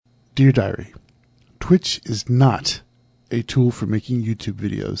Dear Diary, Twitch is not a tool for making YouTube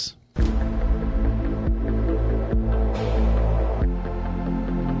videos.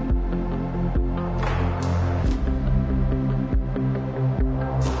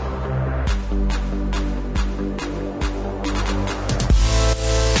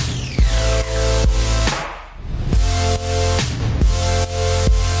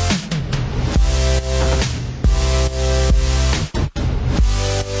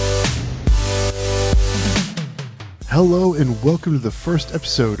 Hello and welcome to the first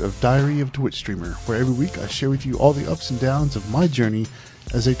episode of Diary of a Twitch Streamer, where every week I share with you all the ups and downs of my journey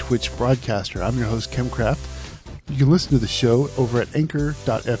as a Twitch broadcaster. I'm your host, Kemcraft. You can listen to the show over at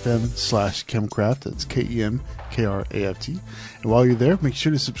anchor.fm/Kemcraft. That's Kemkraft. And while you're there, make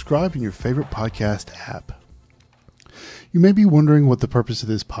sure to subscribe in your favorite podcast app. You may be wondering what the purpose of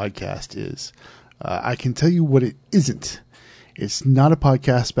this podcast is. I can tell you what it isn't. It's not a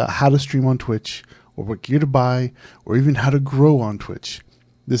podcast about how to stream on Twitch, or what gear to buy, or even how to grow on Twitch.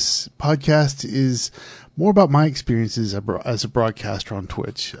 This podcast is more about my experiences as a broadcaster on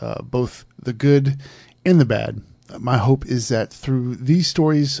Twitch, both the good and the bad. My hope is that through these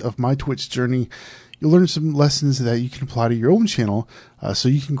stories of my Twitch journey, you'll learn some lessons that you can apply to your own channel so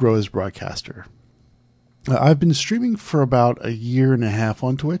you can grow as a broadcaster. I've been streaming for about a year and a half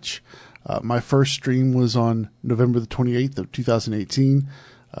on Twitch. My first stream was on November the 28th of 2018.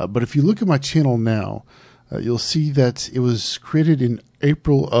 But if you look at my channel now, you'll see that it was created in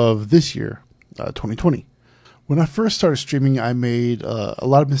April of this year, 2020. When I first started streaming, I made a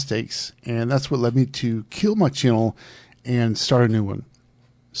lot of mistakes, and that's what led me to kill my channel and start a new one.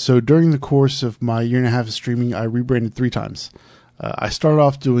 So during the course of my year and a half of streaming, I rebranded 3 times. I started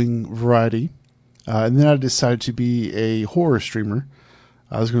off doing variety, and then I decided to be a horror streamer.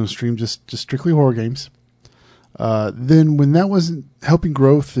 I was going to stream just strictly horror games. Then when that wasn't helping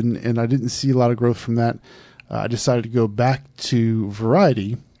growth and I didn't see a lot of growth from that, I decided to go back to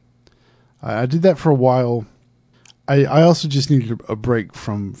variety. I did that for a while. I also just needed a break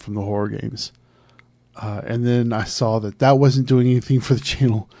from the horror games. And then I saw that wasn't doing anything for the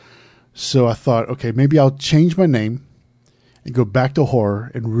channel. So I thought, okay, maybe I'll change my name and go back to horror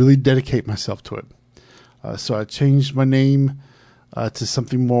and really dedicate myself to it. So I changed my name to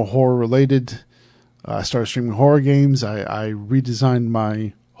something more horror related. I started streaming horror games. I redesigned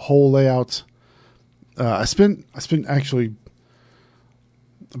my whole layout. I spent actually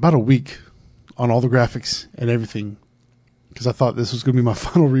about a week on all the graphics and everything because I thought this was going to be my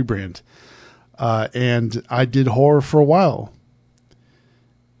final rebrand. And I did horror for a while.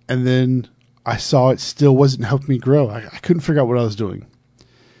 And then I saw it still wasn't helping me grow. I couldn't figure out what I was doing.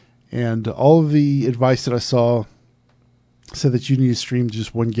 And all of the advice that I saw said that you need to stream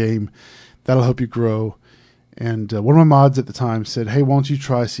just one game. That'll help you grow. And one of my mods at the time said, hey, why don't you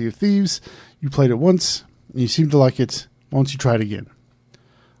try Sea of Thieves? You played it once, and you seemed to like it. Why don't you try it again?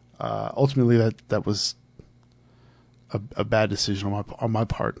 Ultimately, that was a bad decision on my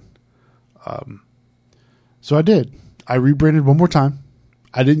part. So I did. I rebranded one more time.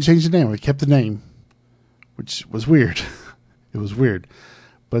 I didn't change the name. I kept the name, which was weird. It was weird.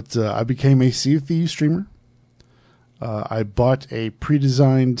 But I became a Sea of Thieves streamer. I bought a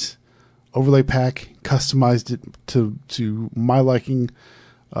pre-designed overlay pack, customized it to my liking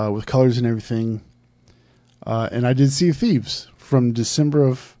with colors and everything. And I did Sea of Thieves from December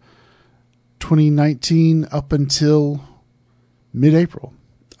of 2019 up until mid-April.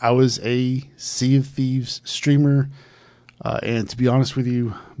 I was a Sea of Thieves streamer. And to be honest with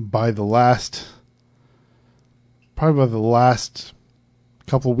you, by the last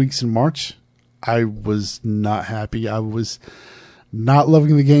couple of weeks in March, I was not happy. I was not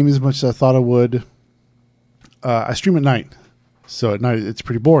loving the game as much as I thought I would. I stream at night, so at night it's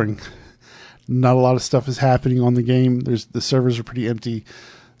pretty boring. Not a lot of stuff is happening on the game. The servers are pretty empty,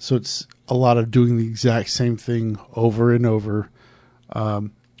 so it's a lot of doing the exact same thing over and over.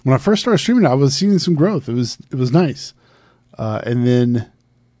 When I first started streaming, I was seeing some growth. It was nice, and then,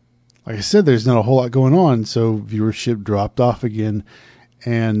 like I said, there's not a whole lot going on, so viewership dropped off again,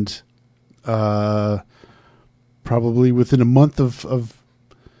 and probably within a month of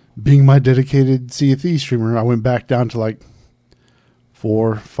being my dedicated Sea of Thieves streamer, I went back down to like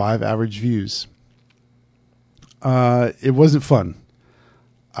 4 or 5 average views. It wasn't fun.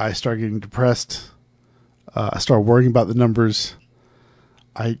 I started getting depressed. I started worrying about the numbers.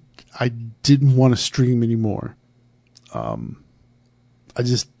 I didn't want to stream anymore. I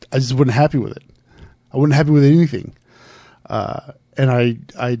just wasn't happy with it. I wasn't happy with anything. And I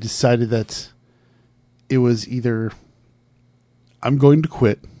decided that it was either I'm going to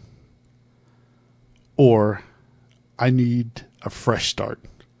quit or I need a fresh start.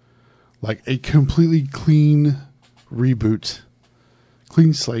 like a completely clean reboot,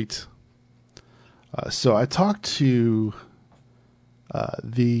 clean slate. So I talked to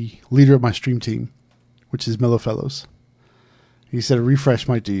the leader of my stream team, which is Mellow Fellows. He said a refresh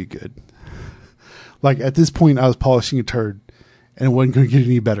might do you good. Like at this point, I was polishing a turd, and it wasn't going to get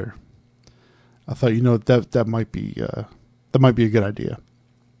any better. I thought, that might be a good idea.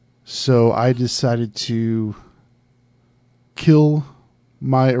 So I decided to kill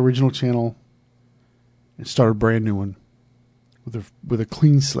my original channel and start a brand new one with a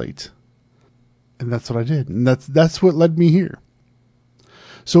clean slate. And that's what I did. And that's what led me here.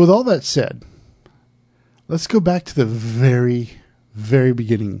 So with all that said, let's go back to the very, very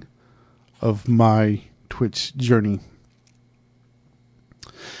beginning of my Twitch journey.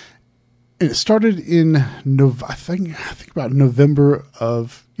 And it started in I think about November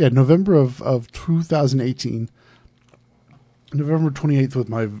of 2018. November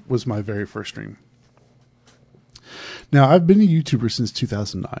 28th was my very first stream. Now, I've been a YouTuber since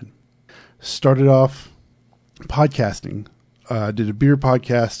 2009. Started off podcasting. Did a beer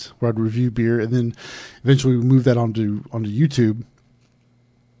podcast where I'd review beer, and then eventually we moved that onto YouTube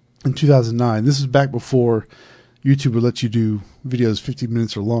in 2009. This is back before YouTube would let you do videos 50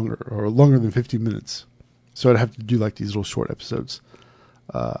 minutes or longer than 50 minutes. So I'd have to do like these little short episodes.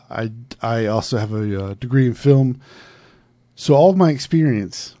 I also have a degree in film. So all of my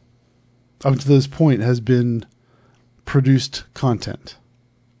experience up to this point has been produced content.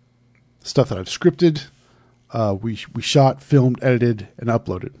 Stuff that I've scripted, we shot, filmed, edited, and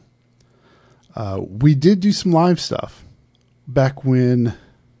uploaded. We did do some live stuff back when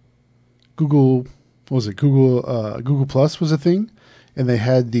Google Plus was a thing, and they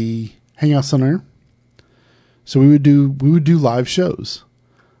had the Hangouts on Air. So we would do live shows,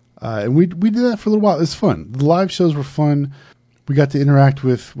 and we did that for a little while. It was fun. The live shows were fun. We got to interact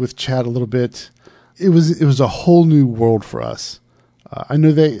with chat a little bit. It was a whole new world for us. I know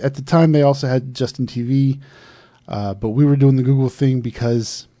at the time they also had Justin TV, but we were doing the Google thing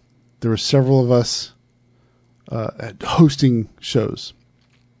because there were several of us hosting shows.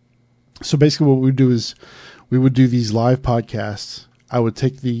 So basically what we would do is we would do these live podcasts. I would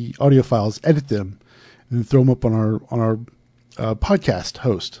take the audio files, edit them, and then throw them up on our podcast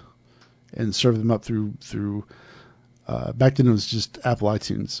host and serve them up through back then it was just Apple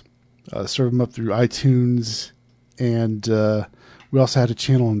iTunes. Serve them up through iTunes, and we also had a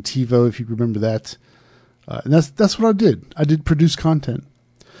channel on TiVo, if you remember that. And that's what I did. I did produce content.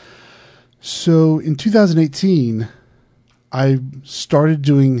 So in 2018, I started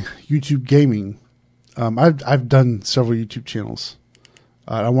doing YouTube gaming. I've done several YouTube channels.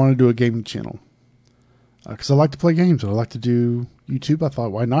 I wanted to do a gaming channel because I like to play games. I like to do YouTube. I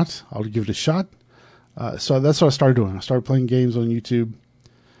thought, why not? I'll give it a shot. So that's what I started doing. I started playing games on YouTube,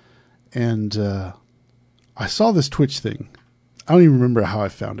 and I saw this Twitch thing. I don't even remember how I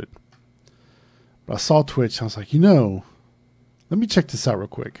found it, but I saw Twitch. And I was like, let me check this out real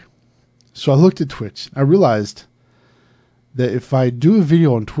quick. So I looked at Twitch. I realized that if I do a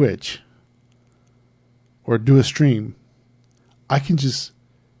video on Twitch or do a stream, I can just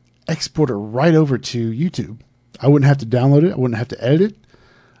export it right over to YouTube. I wouldn't have to download it. I wouldn't have to edit it.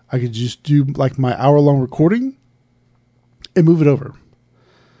 I could just do like my hour-long recording and move it over.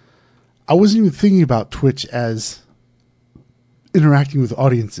 I wasn't even thinking about Twitch as interacting with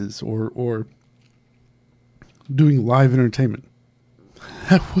audiences or doing live entertainment.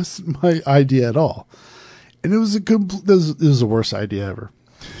 That wasn't my idea at all. And it was it was the worst idea ever.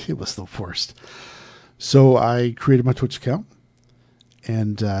 It was the worst. So I created my Twitch account,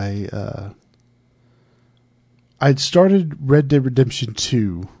 and I'd started Red Dead Redemption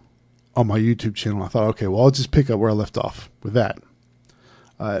 2 on my YouTube channel. I thought, okay, well, I'll just pick up where I left off with that.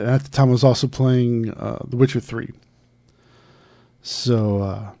 And at the time, I was also playing The Witcher 3. So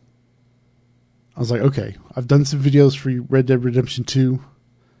I was like, okay, I've done some videos for Red Dead Redemption 2.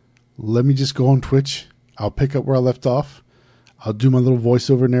 Let me just go on Twitch. I'll pick up where I left off. I'll do my little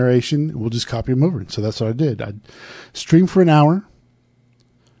voiceover narration, and we'll just copy them over. And so that's what I did. I'd stream for an hour,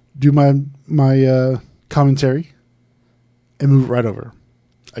 do my commentary, and move it right over.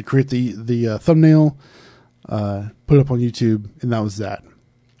 I'd create the thumbnail, put it up on YouTube, and that was that.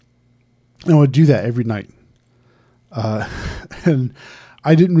 And I would do that every night. And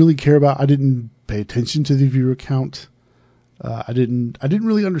I didn't really I didn't pay attention to the viewer count. I didn't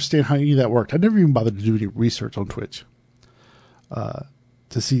really understand how any of that worked. I never even bothered to do any research on Twitch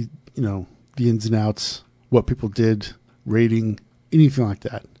to see, the ins and outs, what people did, rating, anything like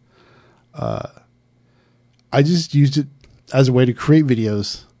that. I just used it as a way to create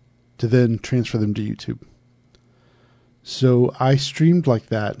videos to then transfer them to YouTube. So I streamed like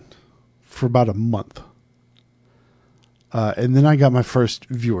that for about a month. And then I got my first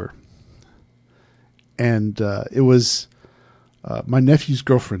viewer. And it was my nephew's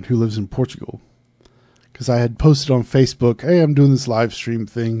girlfriend who lives in Portugal. Because I had posted on Facebook, hey, I'm doing this live stream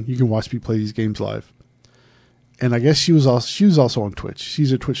thing. You can watch me play these games live. And I guess she was also on Twitch.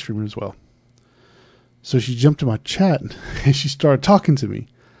 She's a Twitch streamer as well. So she jumped in my chat and she started talking to me.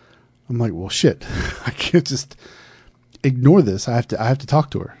 I'm like, well, shit, I can't just ignore this. I have to talk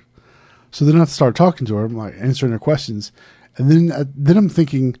to her. So then I started talking to her. I'm like answering her questions. And then I'm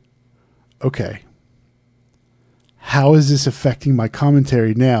thinking, okay, how is this affecting my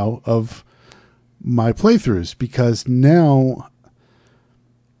commentary now of my playthroughs? Because now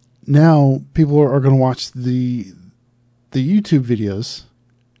people are going to watch the YouTube videos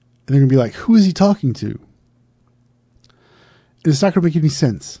and they're going to be like, who is he talking to? And it's not going to make any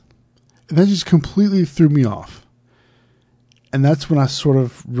sense. And that just completely threw me off. And that's when I sort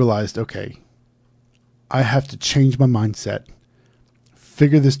of realized, okay, I have to change my mindset,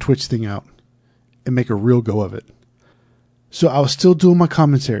 figure this Twitch thing out, and make a real go of it. So I was still doing my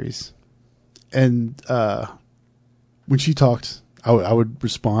commentaries. And when she talked, I would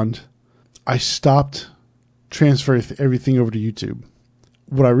respond. I stopped transferring everything over to YouTube.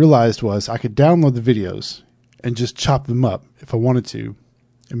 What I realized was I could download the videos and just chop them up if I wanted to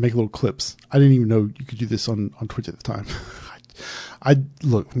and make little clips. I didn't even know you could do this on Twitch at the time.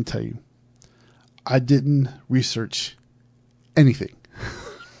 Look, let me tell you, I didn't research anything,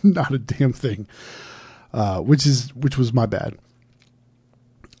 not a damn thing, which was my bad.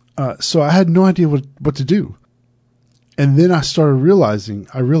 So I had no idea what to do. And then I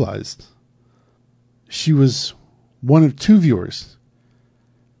realized she was one of two viewers.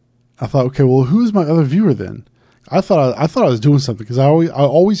 I thought, okay, well, who's my other viewer then? I thought I was doing something because I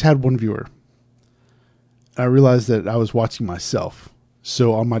always had one viewer. I realized that I was watching myself.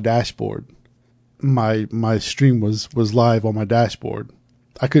 So on my dashboard, my stream was live on my dashboard.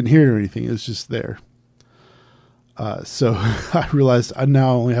 I couldn't hear it or anything. It was just there. So I realized I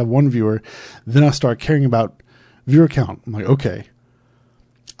now only have one viewer. Then I start caring about viewer count. I'm like, okay,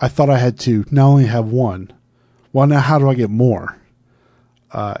 I thought I had two. Now I only have one. Well, now how do I get more?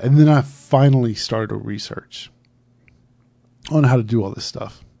 And then I finally started to research on how to do all this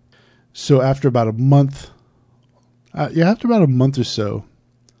stuff. So after about a month, or so,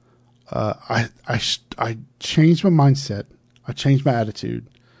 I changed my mindset. I changed my attitude.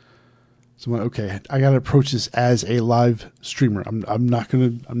 So I'm like, okay, I got to approach this as a live streamer. I'm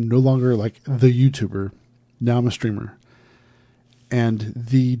no longer like the YouTuber. Now I'm a streamer. And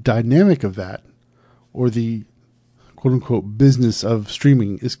the dynamic of that, or the quote unquote business of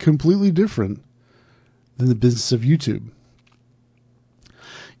streaming, is completely different than the business of YouTube.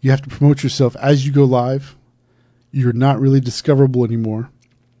 You have to promote yourself as you go live. You're not really discoverable anymore.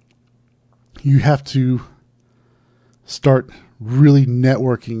 You have to start really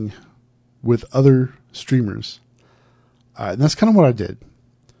networking with other streamers. And that's kind of what I did.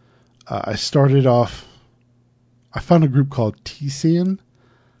 I started off, I found a group called TSAN.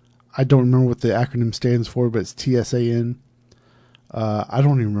 I don't remember what the acronym stands for, but it's TSAN. I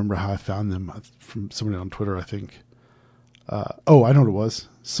don't even remember how I found them. From somebody on Twitter, I think. I know what it was.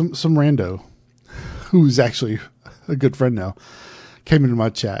 Some rando, who's actually a good friend now, came into my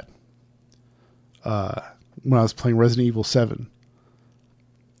chat when I was playing Resident Evil 7.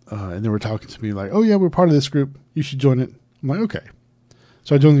 And they were talking to me like, oh yeah, we're part of this group. You should join it. I'm like, okay.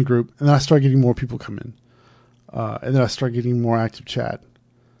 So I joined the group, and then I started getting more people come in. And then I started getting more active chat.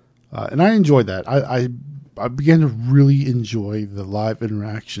 And I enjoyed that. I began to really enjoy the live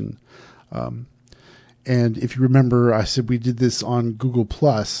interaction. And if you remember, I said we did this on Google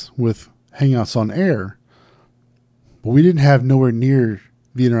Plus with Hangouts on Air, but we didn't have nowhere near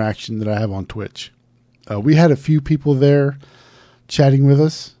the interaction that I have on Twitch. We had a few people there chatting with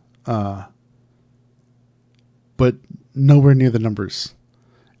us, but nowhere near the numbers.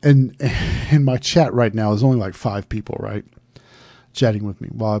 And in my chat right now is only like 5 people, right, chatting with me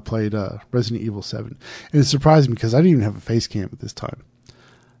while I played Resident Evil 7. And it surprised me because I didn't even have a face cam at this time.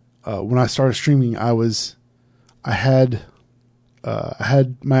 When I started streaming, I had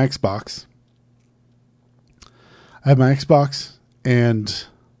my Xbox. I had my Xbox and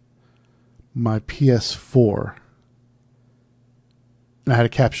my PS4. And I had a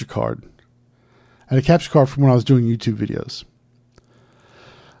capture card. I had a capture card from when I was doing YouTube videos.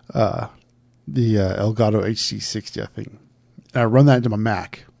 The Elgato HD60, I think. And I run that into my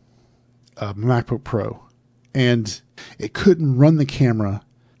Mac, my MacBook Pro. And it couldn't run the camera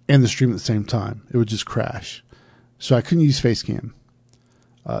and the stream at the same time. It would just crash. So I couldn't use Facecam.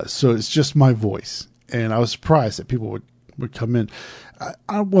 So it's just my voice. And I was surprised that people would would come in.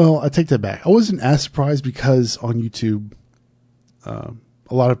 I take that back. I wasn't as surprised because on YouTube, a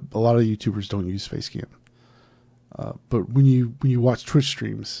lot of YouTubers don't use Facecam. But when you watch Twitch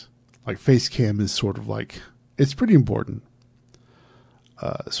streams, like Facecam is sort of like, it's pretty important.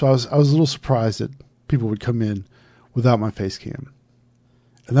 So I was a little surprised that people would come in without my Facecam.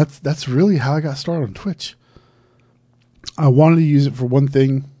 And that's really how I got started on Twitch. I wanted to use it for one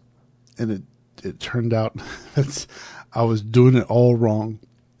thing, and it turned out I was doing it all wrong.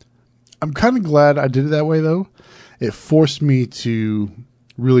 I'm kind of glad I did it that way, though. It forced me to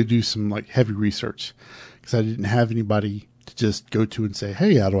really do some like heavy research because I didn't have anybody to just go to and say,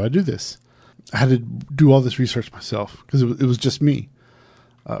 hey, how do I do this? I had to do all this research myself because it was just me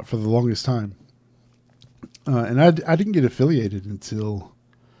for the longest time. And I didn't get affiliated until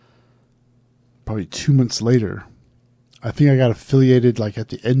probably 2 months later. I think I got affiliated like at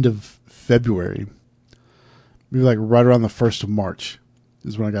the end of February. Maybe like right around the 1st of March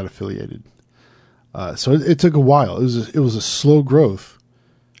is when I got affiliated. So it took a while. It was a slow growth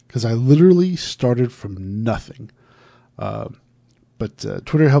because I literally started from nothing. But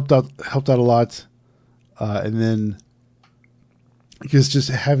Twitter helped out a lot. And then because just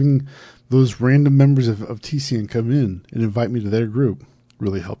having those random members of TCN come in and invite me to their group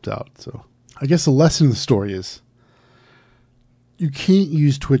really helped out. So I guess the lesson of the story is you can't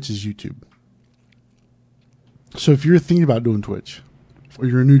use Twitch as YouTube. So if you're thinking about doing Twitch or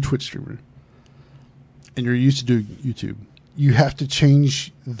you're a new Twitch streamer and you're used to doing YouTube, you have to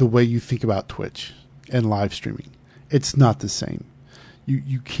change the way you think about Twitch and live streaming. It's not the same.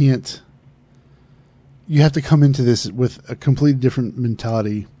 You can't. You have to come into this with a completely different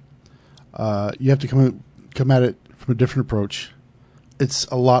mentality. You have to come at it from a different approach. It's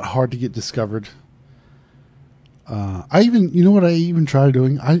a lot hard to get discovered. I even tried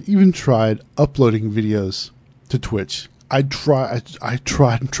doing? I even tried uploading videos to Twitch. I tried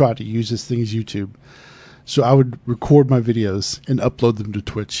to use this thing as YouTube. So I would record my videos and upload them to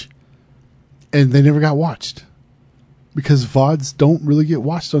Twitch. And they never got watched. Because VODs don't really get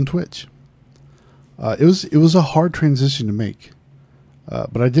watched on Twitch. It was a hard transition to make.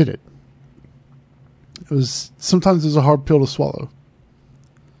 But I did it. Sometimes it was a hard pill to swallow.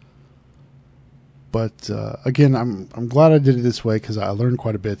 But again, I'm glad I did it this way because I learned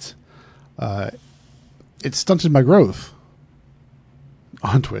quite a bit. It stunted my growth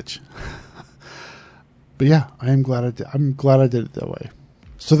on Twitch. But yeah, I'm glad I did it that way.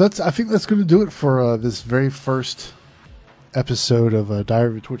 So I think that's going to do it for this very first episode of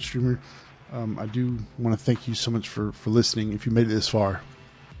Diary of a Twitch Streamer. I do want to thank you so much for listening. If you made it this far,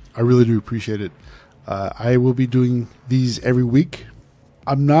 I really do appreciate it. I will be doing these every week.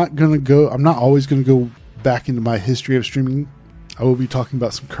 I'm not always going to go back into my history of streaming. I will be talking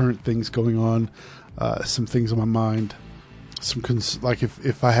about some current things going on, some things on my mind, like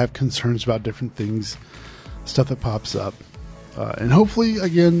if I have concerns about different things, stuff that pops up. And hopefully,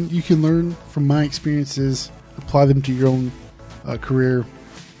 again, you can learn from my experiences, apply them to your own career,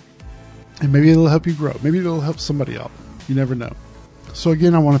 and maybe it'll help you grow. Maybe it'll help somebody out. You never know. So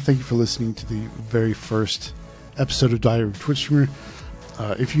again, I want to thank you for listening to the very first episode of Diary of a Twitch Streamer.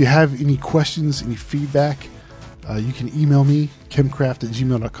 If you have any questions, any feedback, you can email me,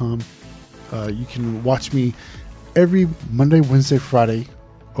 kemcraft@gmail.com. You can watch me every Monday, Wednesday, Friday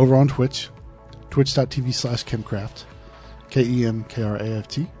over on Twitch, twitch.tv/kemcraft,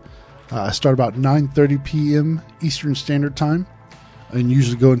 KEMKRAFT. I start about 9:30 p.m. Eastern Standard Time and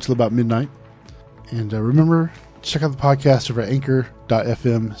usually go until about midnight. And remember, check out the podcast over at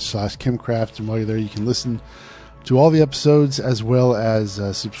anchor.fm/kemcraft. And while you're there, you can listen to all the episodes as well as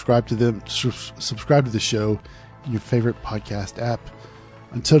subscribe to them. Subscribe to the show in your favorite podcast app.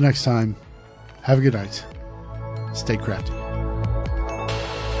 Until next time, have a good night. Stay crafty.